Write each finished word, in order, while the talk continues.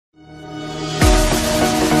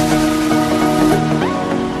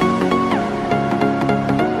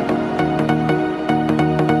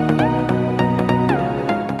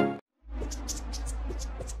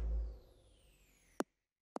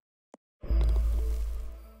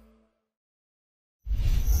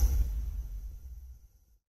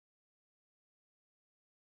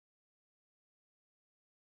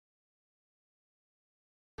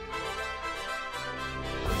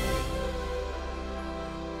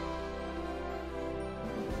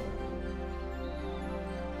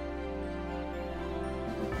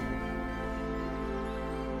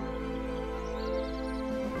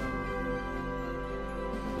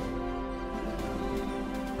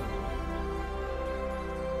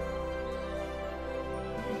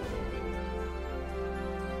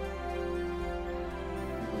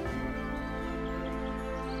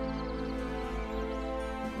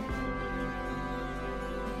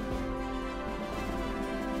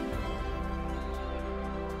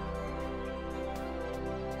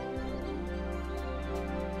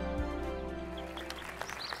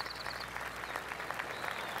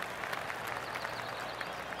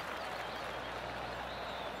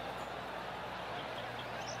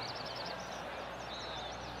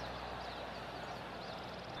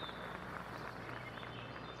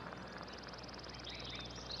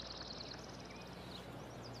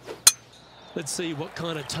Let's see what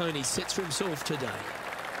kind of tone he sets for himself today.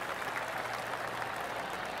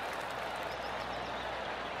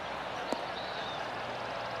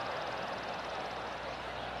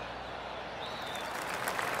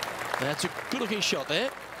 That's a good-looking shot there.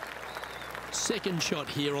 Second shot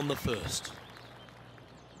here on the first.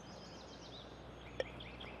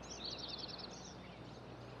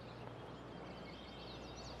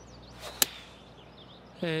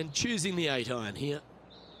 And choosing the 8-iron here.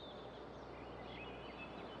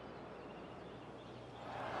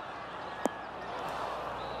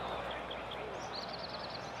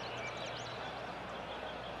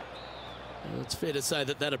 Well, it's fair to say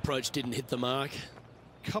that that approach didn't hit the mark.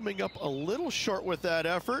 Coming up a little short with that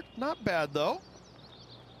effort. Not bad, though.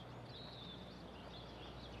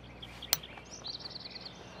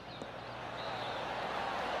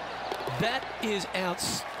 That is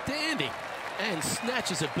outstanding. And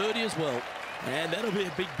snatches a birdie as well. And that'll be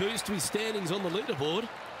a big boost to his standings on the leaderboard.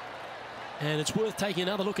 And it's worth taking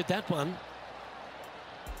another look at that one.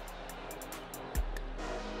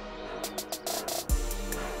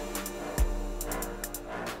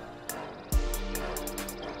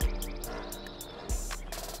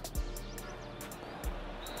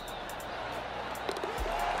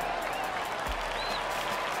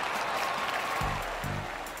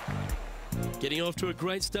 Getting off to a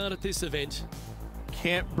great start at this event.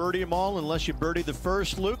 Can't birdie them all unless you birdie the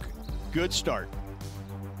first, Luke. Good start.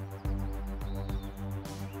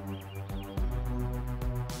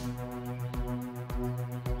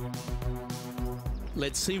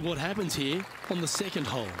 Let's see what happens here on the second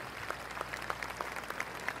hole.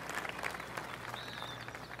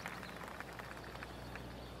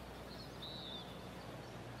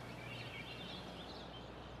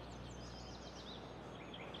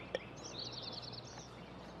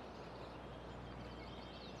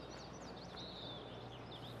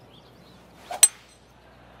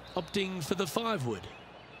 Opting for the 5-wood.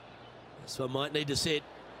 So I might need to set.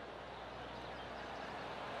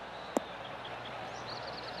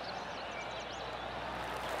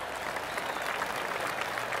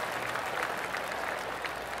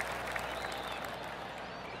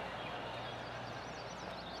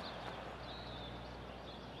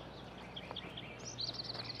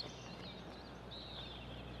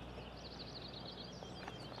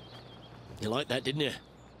 You liked that, didn't you?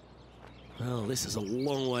 Well, this is a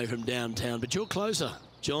long way from downtown, but you're closer.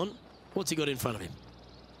 John, what's he got in front of him?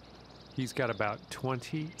 He's got about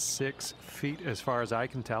 26 feet as far as I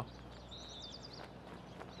can tell.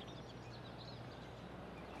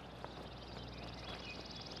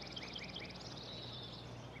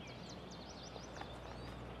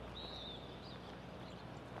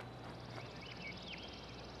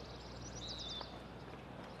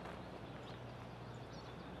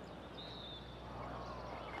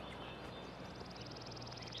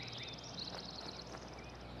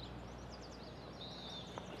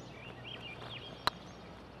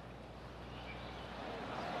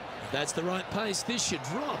 That's the right pace. This should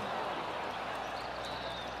drop.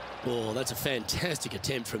 Oh, that's a fantastic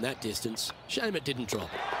attempt from that distance. Shame it didn't drop.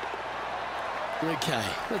 Okay,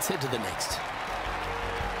 let's head to the next.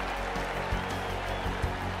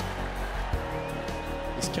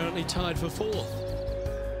 He's currently tied for 4th.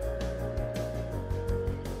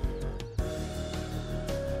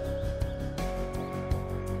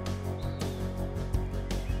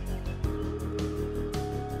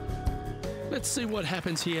 Let's see what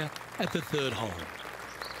happens here at the 3rd hole.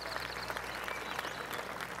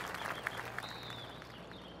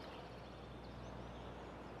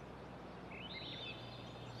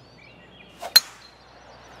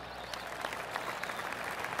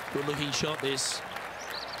 Good looking shot this.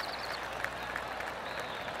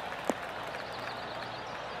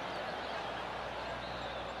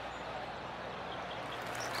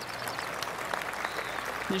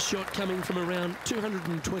 This shot coming from around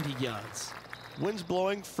 220 yards. Wind's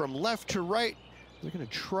blowing from left to right. They're going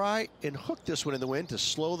to try and hook this one in the wind to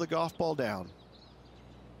slow the golf ball down.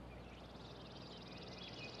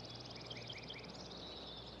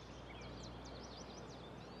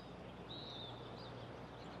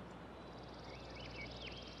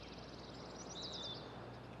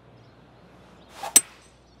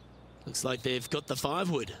 Looks like they've got the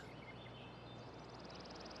 5-wood.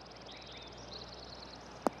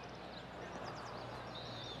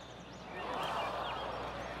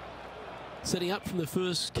 Setting up from the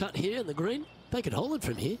first cut here in the green. They could hold it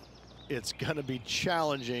from here. It's going to be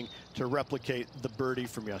challenging to replicate the birdie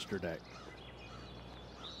from yesterday.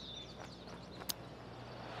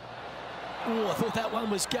 Oh, I thought that one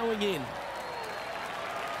was going in.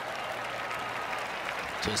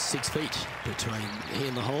 Just 6 feet between he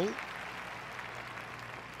and the hole.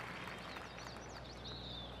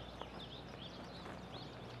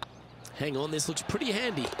 Hang on, this looks pretty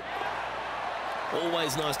handy.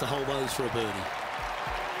 Always nice to hold those for a birdie.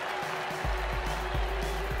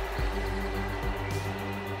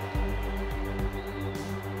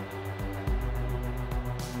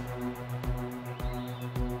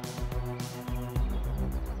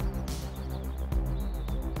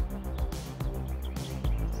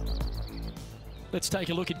 Let's take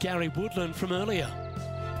a look at Gary Woodland from earlier.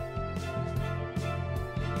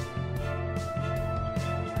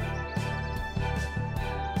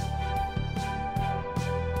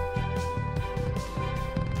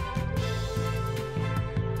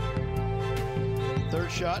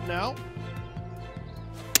 Third shot now.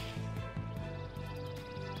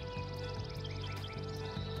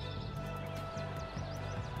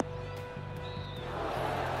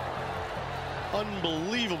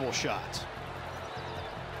 Unbelievable shot.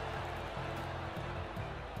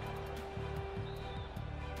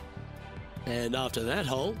 And after that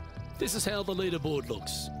hole, this is how the leaderboard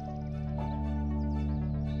looks.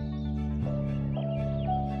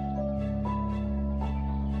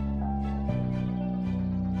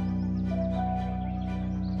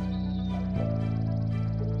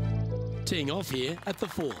 Teeing off here at the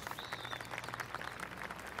 4th.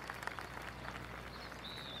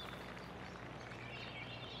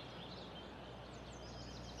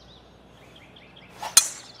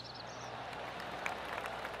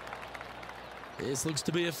 This looks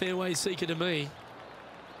to be a fairway seeker to me.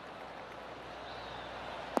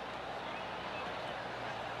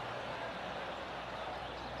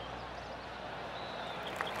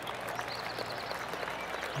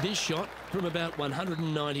 This shot from about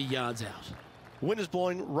 190 yards out. Wind is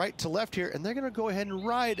blowing right to left here, and they're going to go ahead and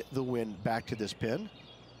ride the wind back to this pin.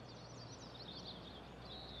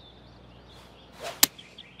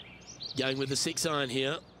 Going with the 6-iron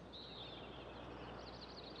here.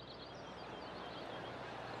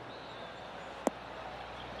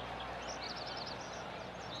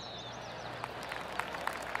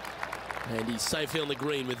 And he's safely on the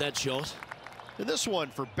green with that shot. And this one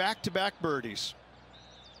for back-to-back birdies.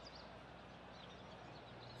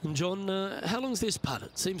 And John, how long's this putt?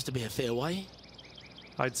 It seems to be a fairway.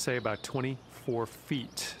 I'd say about 24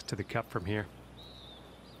 feet to the cup from here.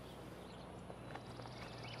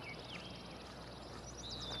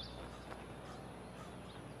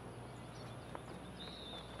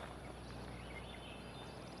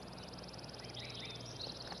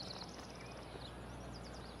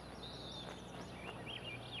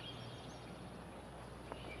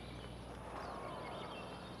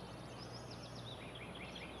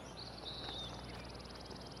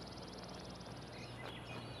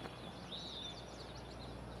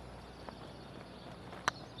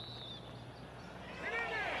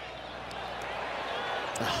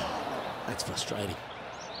 That's frustrating.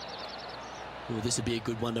 Oh, this would be a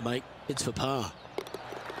good one to make. It's for par.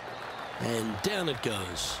 And down it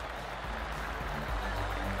goes.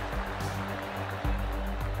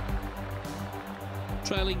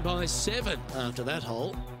 Trailing by 7 after that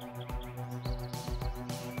hole.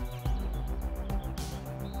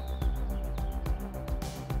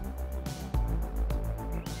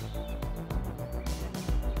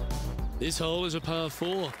 This hole is a par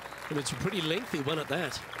 4, and it's a pretty lengthy one at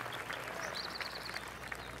that.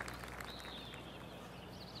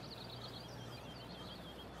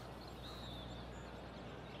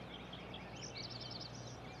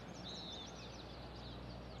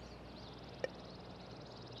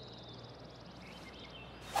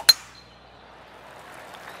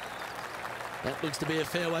 That looks to be a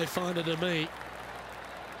fairway finder to me.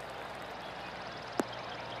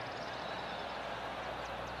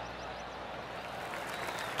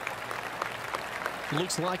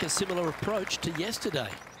 Looks like a similar approach to yesterday.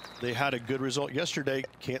 They had a good result yesterday.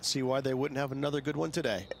 Can't see why they wouldn't have another good one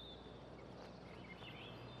today.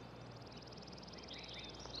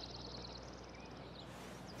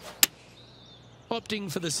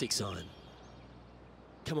 Opting for the 6-iron.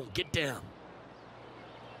 Come on, get down.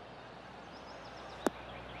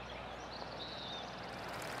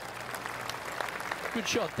 Good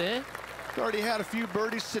shot there. Already had a few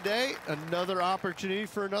birdies today. Another opportunity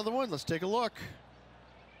for another one. Let's take a look.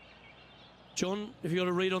 John, have you got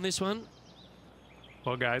a read on this one?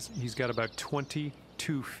 Well, guys, he's got about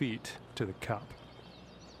 22 feet to the cup.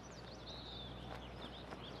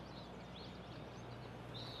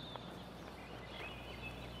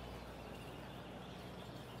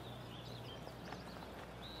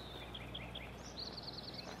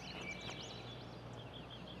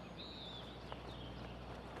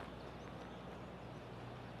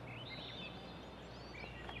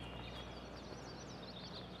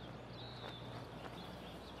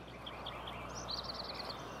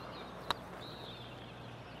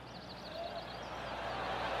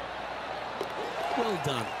 Well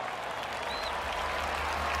done.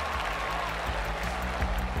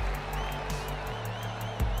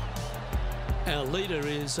 Our leader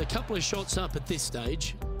is a couple of shots up at this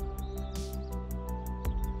stage.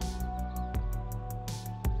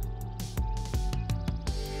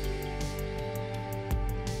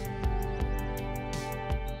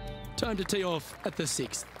 Time to tee off at the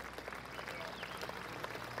 6th.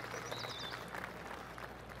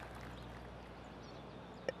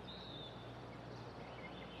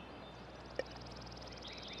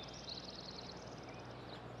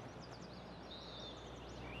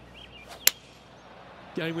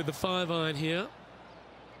 Going with the 5-iron here.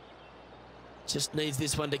 Just needs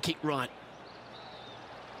this one to kick right.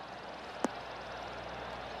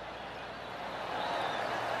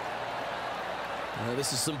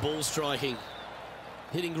 This is some ball striking.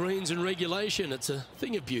 Hitting greens in regulation, it's a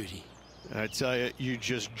thing of beauty. I tell you, you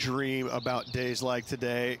just dream about days like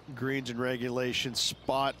today. Greens in regulation,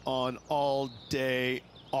 spot on all day.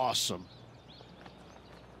 Awesome.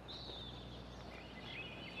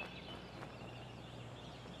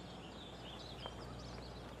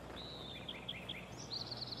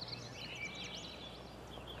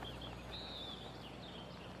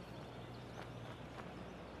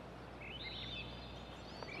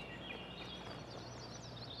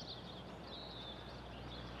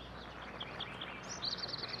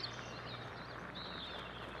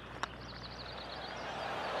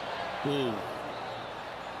 Ooh.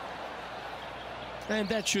 And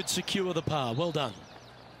that should secure the par. Well done.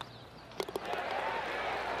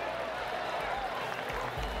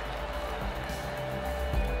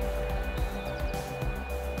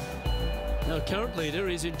 Our current leader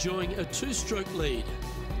is enjoying a 2-stroke lead.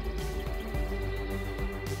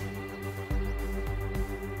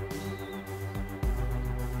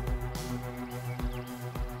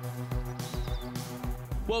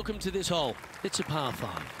 Welcome to this hole. It's a par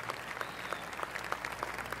 5.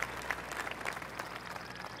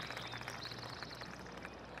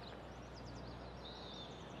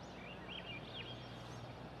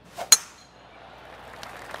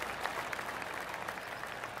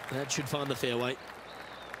 That should find the fairway.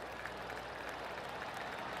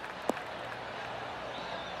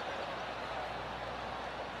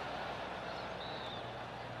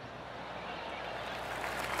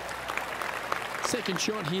 Second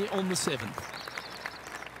shot here on the 7th.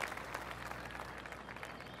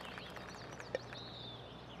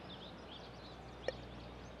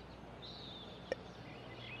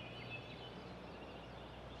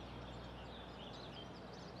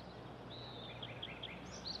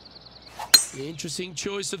 Interesting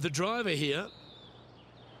choice of the driver here.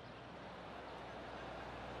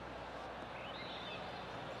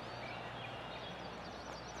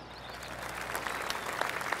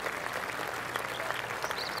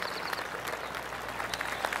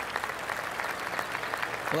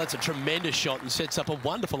 Well, that's a tremendous shot and sets up a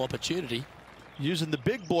wonderful opportunity. Using the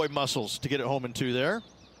big boy muscles to get it home in 2 there.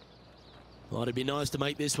 Well, it'd be nice to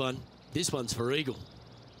make this one. This one's for eagle.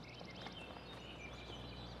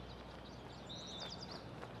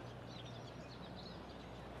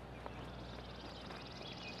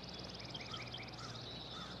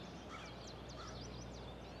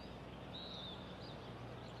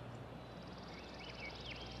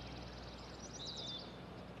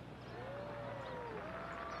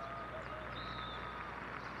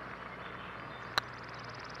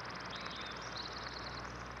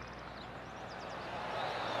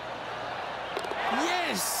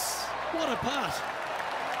 Yes! What a putt.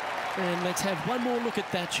 And let's have one more look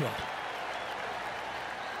at that shot.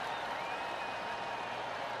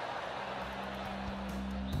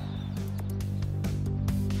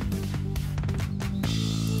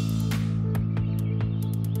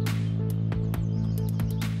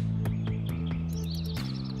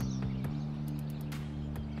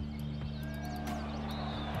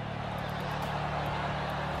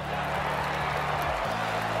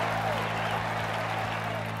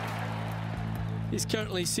 He's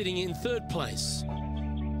currently sitting in 3rd place.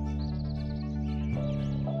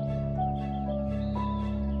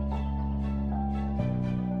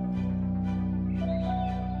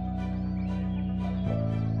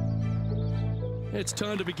 It's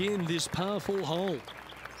time to begin this powerful hole.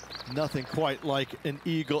 Nothing quite like an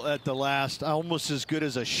eagle at the last. Almost as good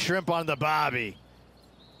as a shrimp on the bobby.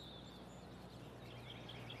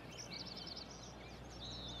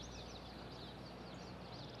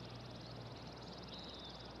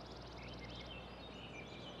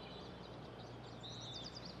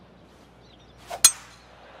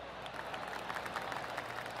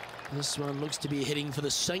 This one looks to be heading for the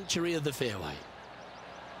sanctuary of the fairway.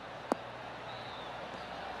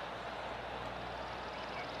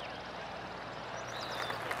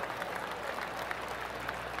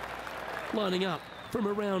 lining up from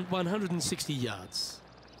around 160 yards.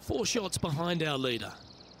 4 shots behind our leader.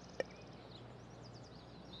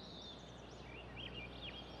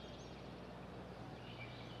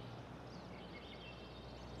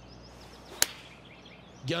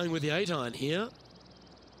 Going with the 8-iron here.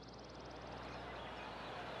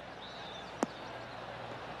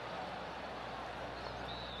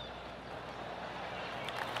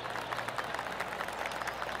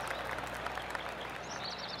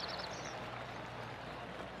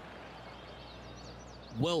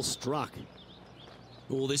 Well struck.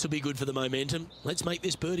 Oh, this will be good for the momentum. Let's make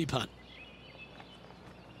this birdie putt.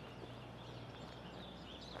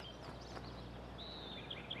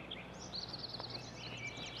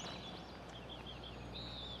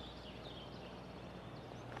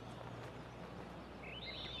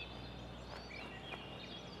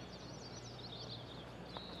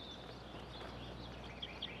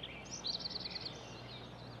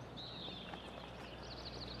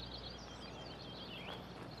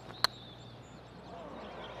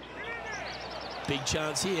 Big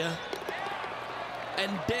chance here.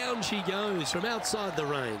 And down she goes from outside the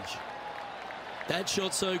range. That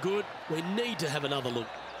shot so good, we need to have another look.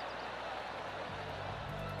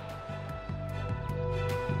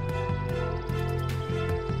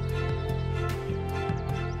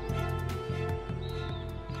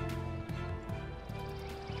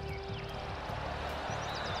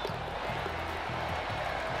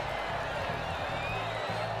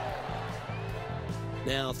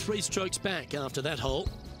 Now 3 strokes back after that hole.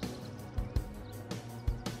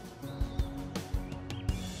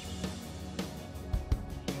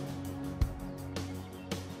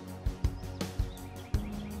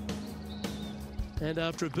 And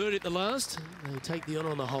after a birdie at the last, they take the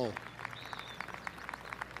on the hole.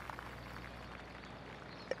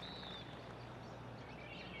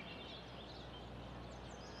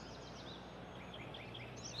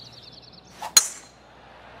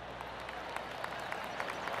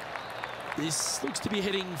 This looks to be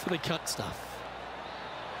heading for the cut stuff.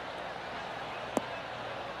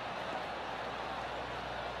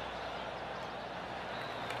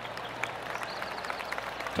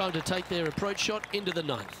 Time to take their approach shot into the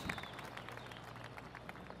 9th.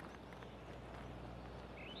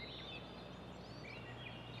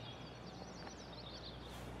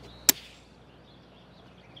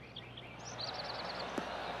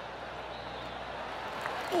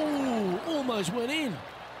 Oh, almost went in.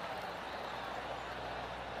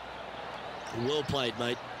 Well played,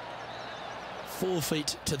 mate. 4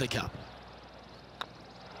 feet to the cup.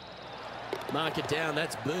 Mark it down.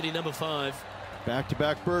 That's birdie number 5.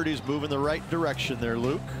 Back-to-back birdies, moving the right direction there,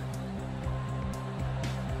 Luke.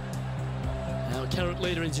 Our current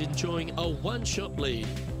leader is enjoying a 1-shot lead.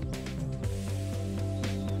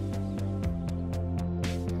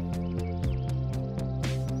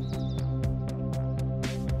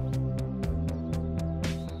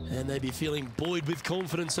 And they'd be feeling buoyed with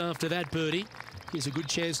confidence after that birdie. Here's a good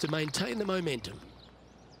chance to maintain the momentum.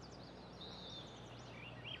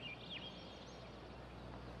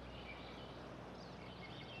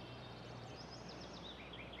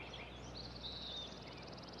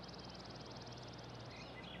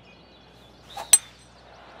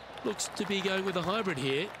 Looks to be going with a hybrid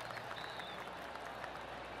here.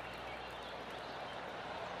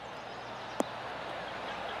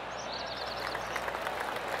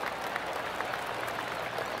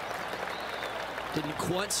 Didn't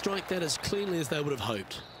quite strike that as cleanly as they would have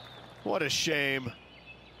hoped. What a shame.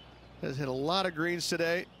 Has hit a lot of greens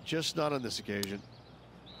today, just not on this occasion.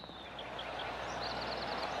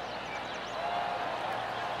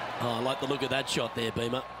 Oh, I like the look of that shot there,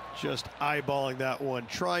 Beamer. Just eyeballing that one,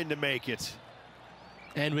 trying to make it.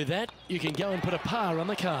 And with that, you can go and put a par on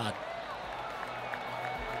the card.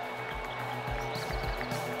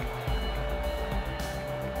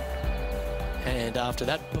 And after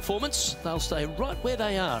that performance, they'll stay right where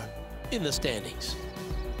they are in the standings.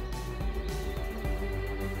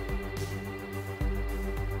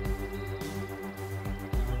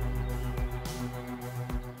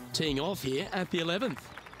 Teeing off here at the 11th.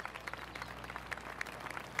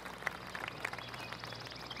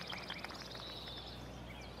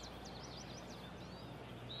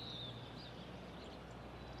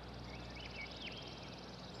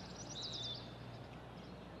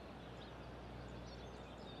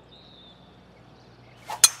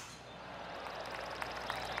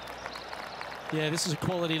 Yeah, this is a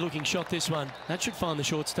quality looking shot, this one. That should find the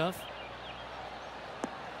short stuff.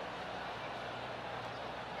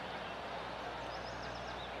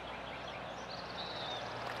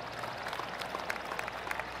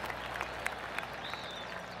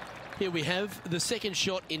 Here we have the second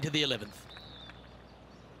shot into the 11th.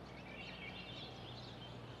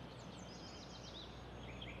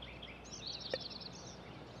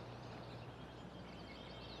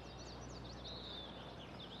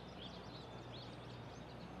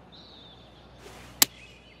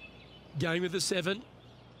 Going with the 7.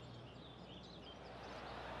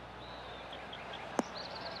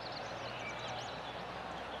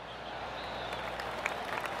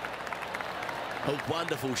 A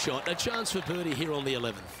wonderful shot. A chance for birdie here on the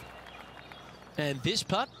 11th. And this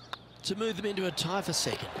putt to move them into a tie for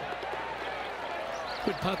second.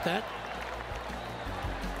 Good putt that.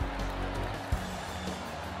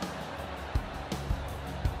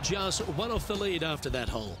 Just one off the lead after that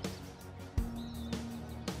hole.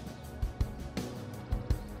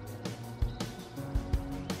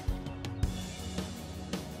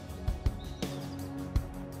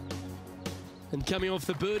 And coming off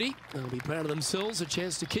the birdie, they'll be proud of themselves, a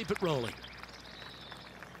chance to keep it rolling.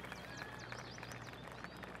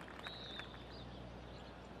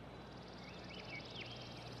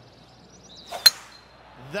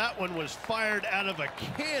 That one was fired out of a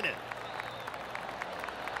cannon.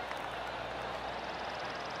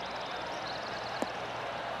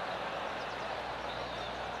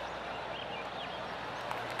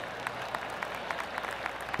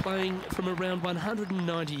 Playing from around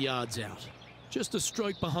 190 yards out. Just a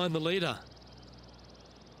stroke behind the leader.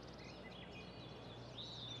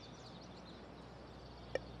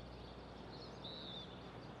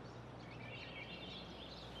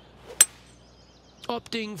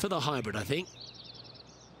 Opting for the hybrid, I think.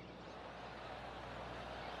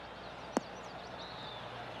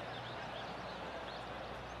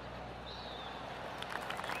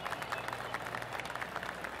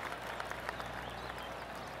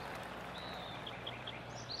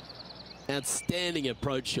 Outstanding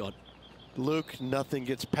approach shot. Luke, nothing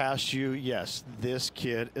gets past you. Yes, this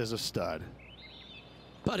kid is a stud.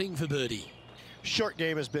 Putting for birdie. Short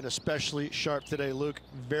game has been especially sharp today, Luke.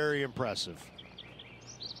 Very impressive.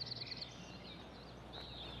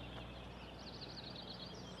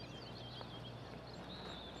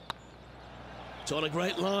 It's on a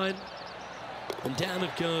great line. And down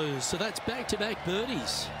it goes. So that's back-to-back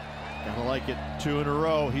birdies. Gotta like it. 2 in a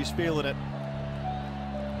row. He's feeling it.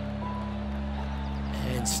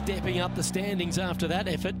 And stepping up the standings after that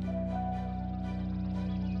effort.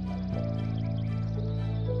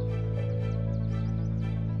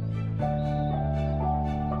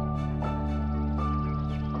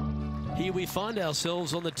 Here we find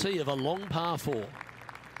ourselves on the tee of a long par 4.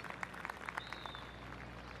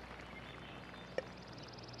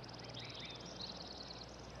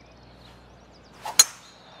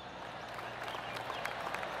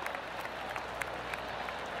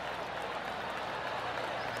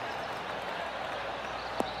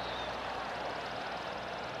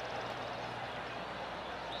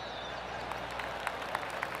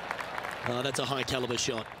 Oh, that's a high caliber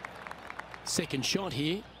shot. Second shot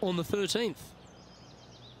here on the 13th.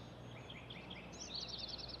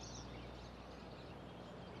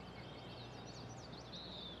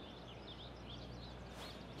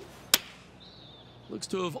 Looks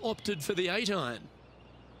to have opted for the 8-iron.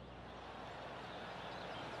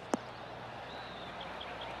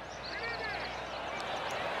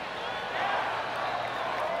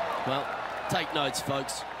 Well, take notes,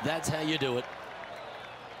 folks. That's how you do it.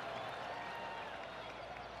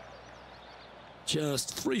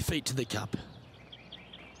 Just 3 feet to the cup.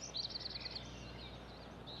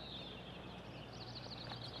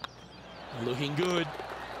 Looking good.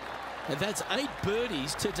 And that's 8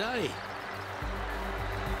 birdies today.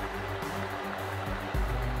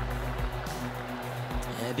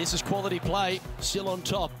 And this is quality play, still on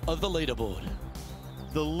top of the leaderboard.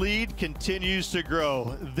 The lead continues to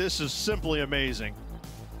grow. This is simply amazing.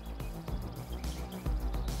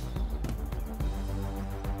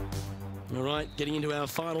 All right, getting into our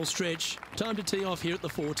final stretch. Time to tee off here at the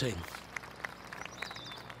 14th.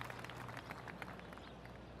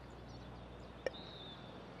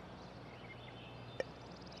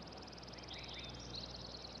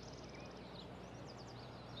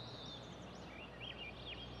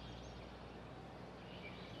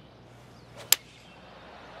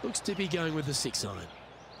 Looks to be going with the 6-iron.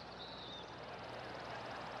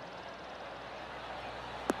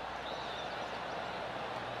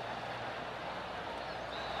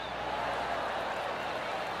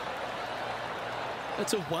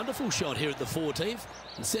 That's a wonderful shot here at the 14th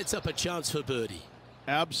and sets up a chance for birdie.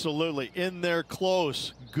 Absolutely. In there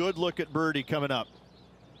close. Good look at birdie coming up.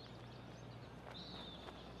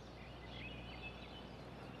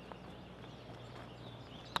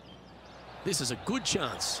 This is a good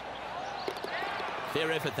chance.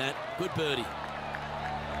 Fair effort that. Good birdie.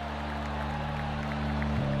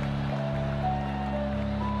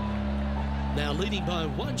 Now leading by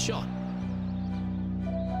one shot.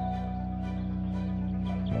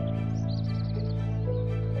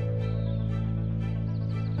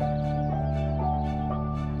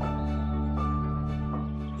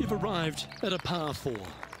 You've arrived at a par 4.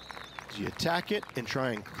 Do you attack it and try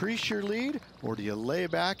and increase your lead, or do you lay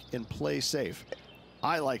back and play safe?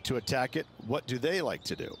 I like to attack it. What do they like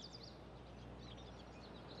to do?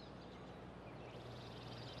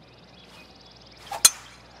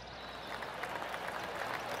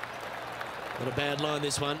 Not a bad line,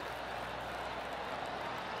 this one.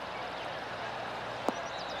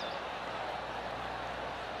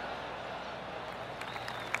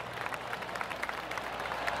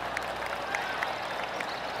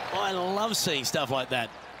 I love seeing stuff like that.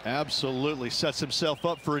 Absolutely sets himself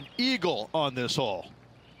up for an eagle on this hole.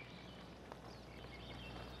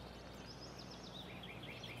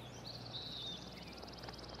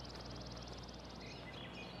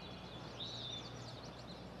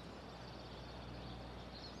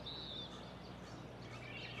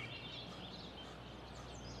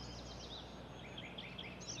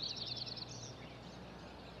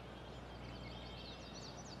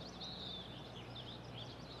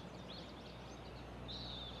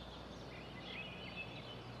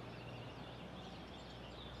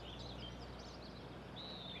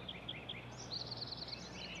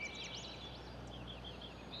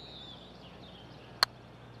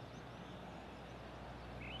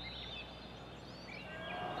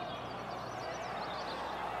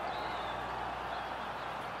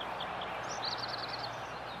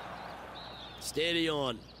 Steady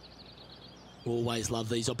on. Always love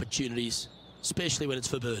these opportunities, especially when it's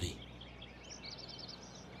for birdie.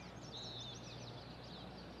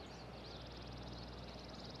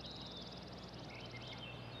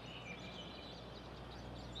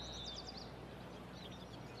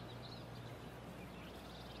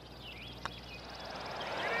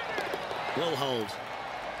 Well hold.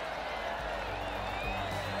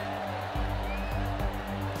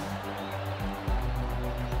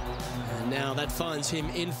 Now that finds him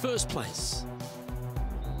in first place.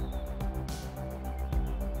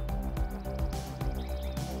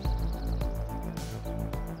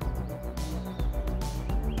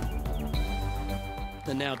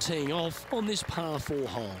 And now teeing off on this par 4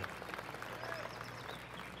 hole.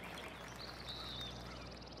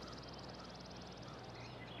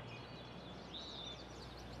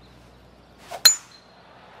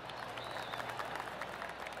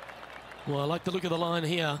 Well, I like the look of the line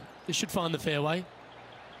here. This should find the fairway.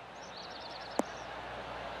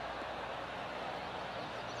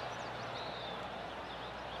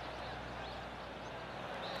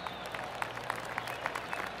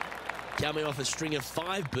 Coming off a string of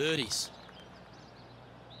 5 birdies.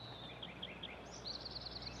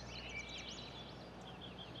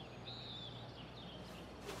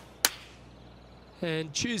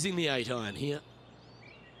 And choosing the 8-iron here.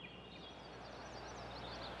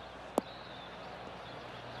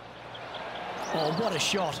 Oh, what a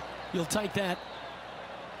shot. You'll take that.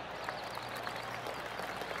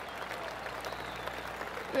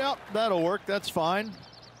 Yep, that'll work. That's fine.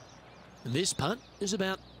 This putt is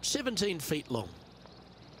about 17 feet long.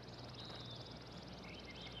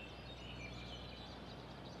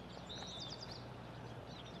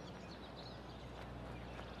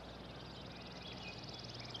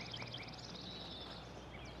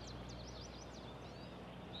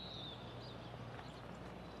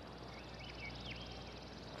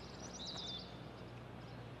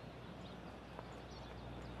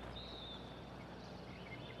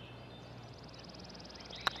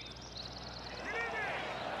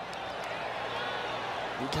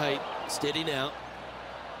 Okay, steady now.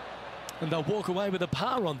 And they'll walk away with a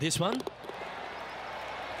par on this one.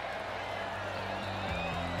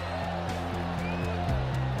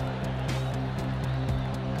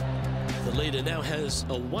 The leader now has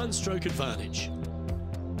a 1-stroke advantage.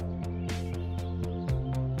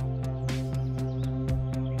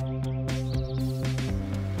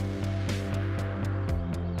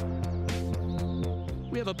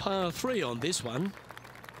 We have a par 3 on this one.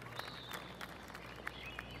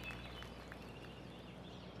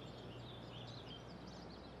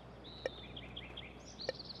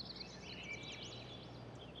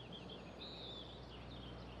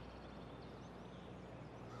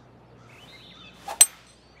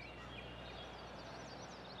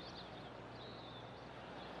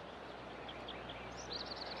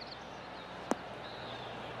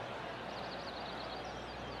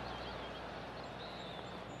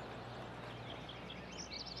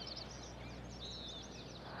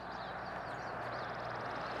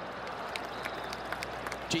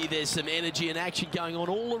 Gee, there's some energy and action going on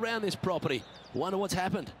all around this property. Wonder what's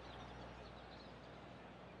happened.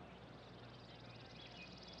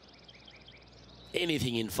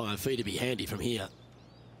 Anything in 5 feet to be handy from here.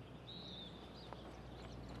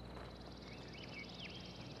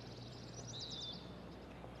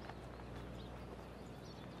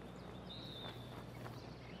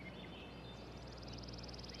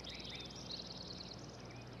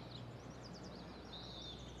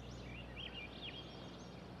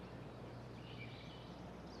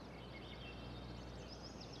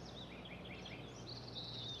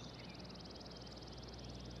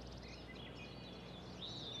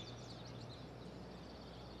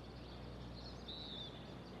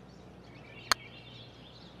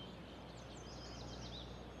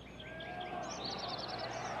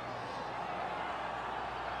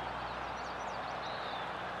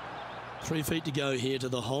 Three feet to go here to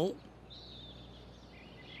the hole.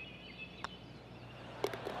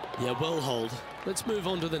 Yeah, well hold. Let's move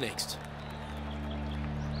on to the next.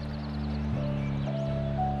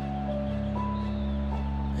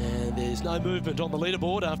 And there's no movement on the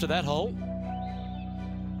leaderboard after that hole.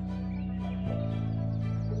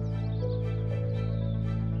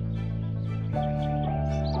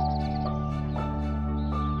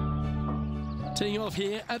 Teeing off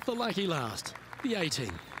here at the lucky last, the 18.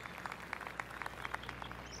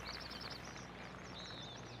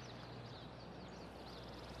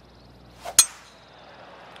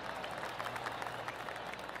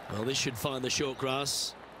 Well, this should find the short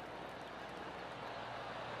grass.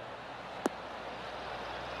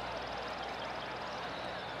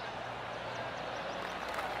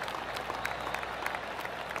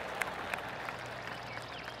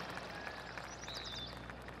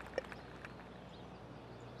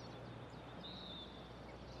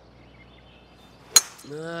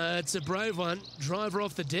 It's a brave one. Driver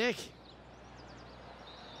off the deck.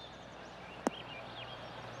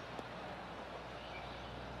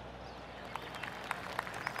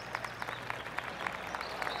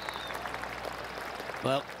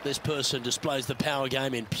 Well, this person displays the power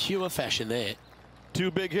game in pure fashion there. Two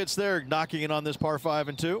big hits there, knocking in on this par 5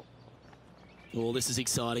 and 2. Oh, this is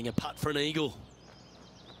exciting. A putt for an eagle.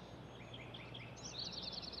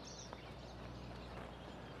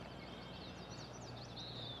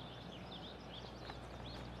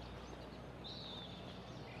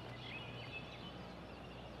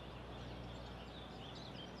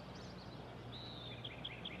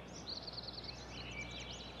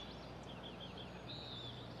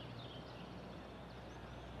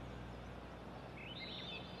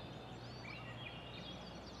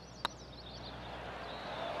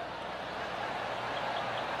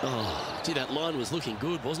 Oh, gee, that line was looking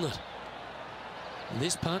good, wasn't it? And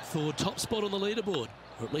this putt for top spot on the leaderboard,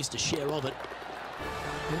 or at least a share of it.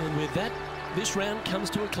 And with that, this round comes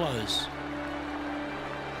to a close.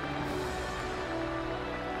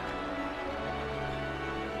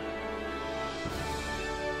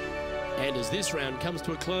 And as this round comes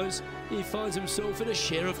to a close, he finds himself in a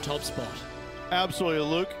share of top spot. Absolutely,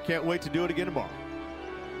 Luke. Can't wait to do it again tomorrow.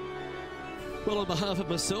 Well, on behalf of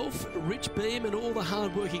myself, Rich Beam, and all the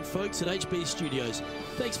hard-working folks at HB Studios,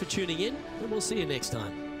 thanks for tuning in, and we'll see you next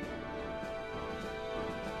time.